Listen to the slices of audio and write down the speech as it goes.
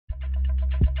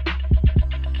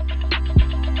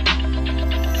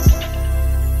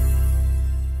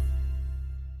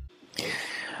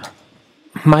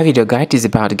My video guide is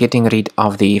about getting rid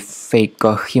of the fake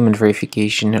human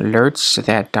verification alerts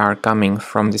that are coming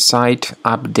from the site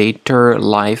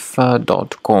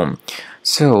updaterlife.com.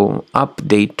 So,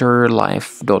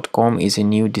 updaterlife.com is a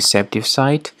new deceptive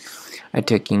site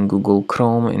attacking Google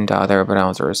Chrome and other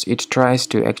browsers. It tries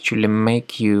to actually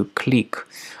make you click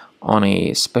on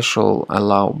a special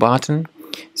allow button,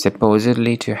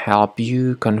 supposedly to help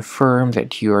you confirm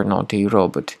that you are not a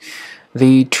robot.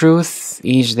 The truth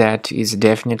is that it's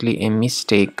definitely a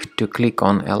mistake to click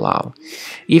on allow.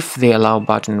 If the allow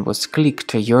button was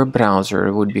clicked, your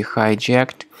browser would be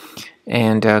hijacked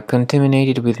and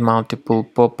contaminated with multiple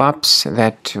pop-ups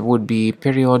that would be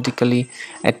periodically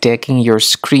attacking your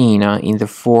screen in the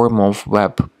form of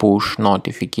web push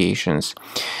notifications.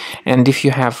 And if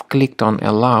you have clicked on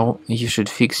allow, you should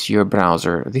fix your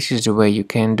browser. This is the way you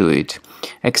can do it.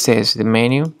 Access the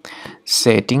menu,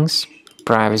 settings,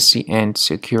 privacy and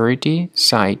security,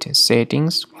 site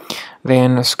settings,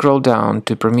 then scroll down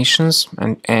to permissions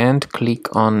and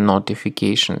click on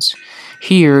notifications.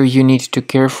 Here you need to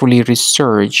carefully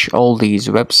research all these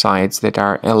websites that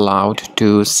are allowed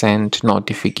to send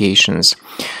notifications.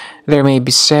 There may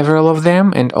be several of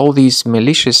them, and all these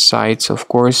malicious sites, of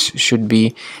course, should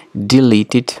be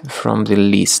deleted from the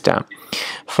list.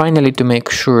 Finally, to make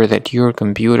sure that your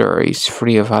computer is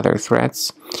free of other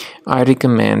threats, I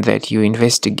recommend that you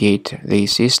investigate the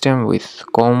system with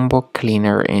Combo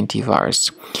Cleaner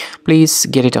Antivirus. Please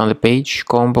get it on the page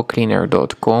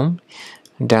combocleaner.com,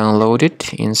 download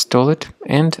it, install it,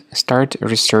 and start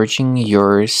researching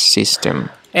your system.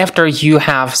 After you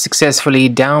have successfully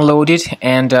downloaded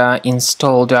and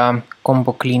installed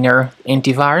Combo Cleaner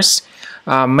Antivirus,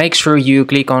 make sure you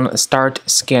click on Start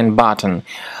Scan button.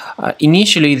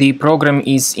 Initially, the program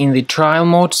is in the trial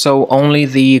mode, so only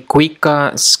the quick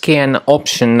scan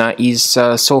option is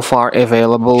so far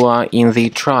available in the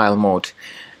trial mode.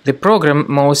 The program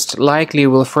most likely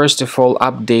will first of all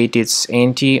update its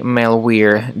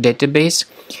anti-malware database,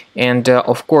 and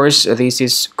of course this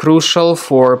is crucial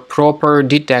for proper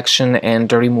detection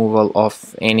and removal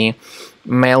of any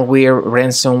malware,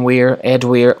 ransomware,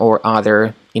 adware or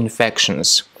other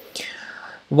infections.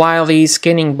 While the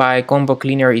scanning by Combo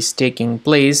Cleaner is taking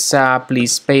place,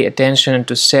 please pay attention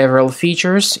to several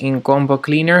features in Combo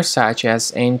Cleaner, such as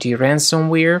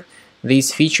anti-ransomware.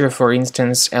 This feature, for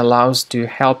instance, allows to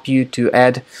help you to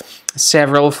add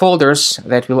several folders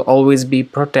that will always be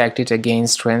protected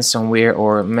against ransomware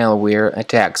or malware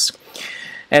attacks.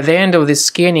 At the end of the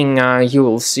scanning, you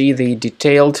will see the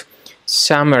detailed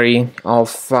summary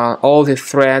of all the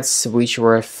threats which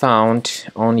were found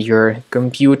on your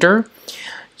computer.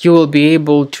 You will be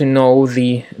able to know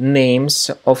the names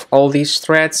of all these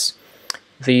threats,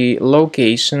 the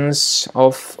locations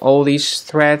of all these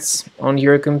threats on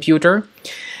your computer,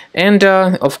 and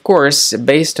of course,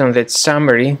 based on that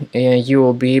summary, you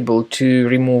will be able to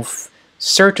remove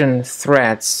certain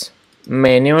threats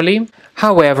manually.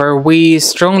 However, we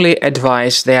strongly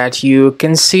advise that you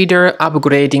consider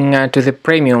upgrading to the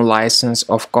premium license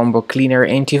of Combo Cleaner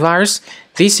Antivirus.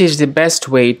 This is the best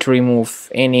way to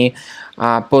remove any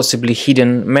possibly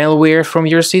hidden malware from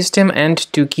your system and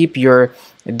to keep your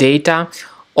data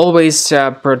always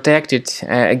protected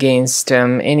against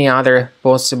any other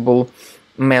possible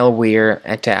malware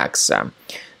attacks.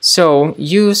 So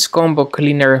use Combo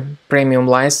Cleaner Premium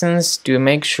license to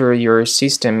make sure your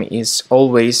system is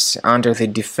always under the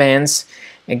defense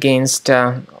against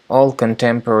all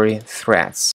contemporary threats.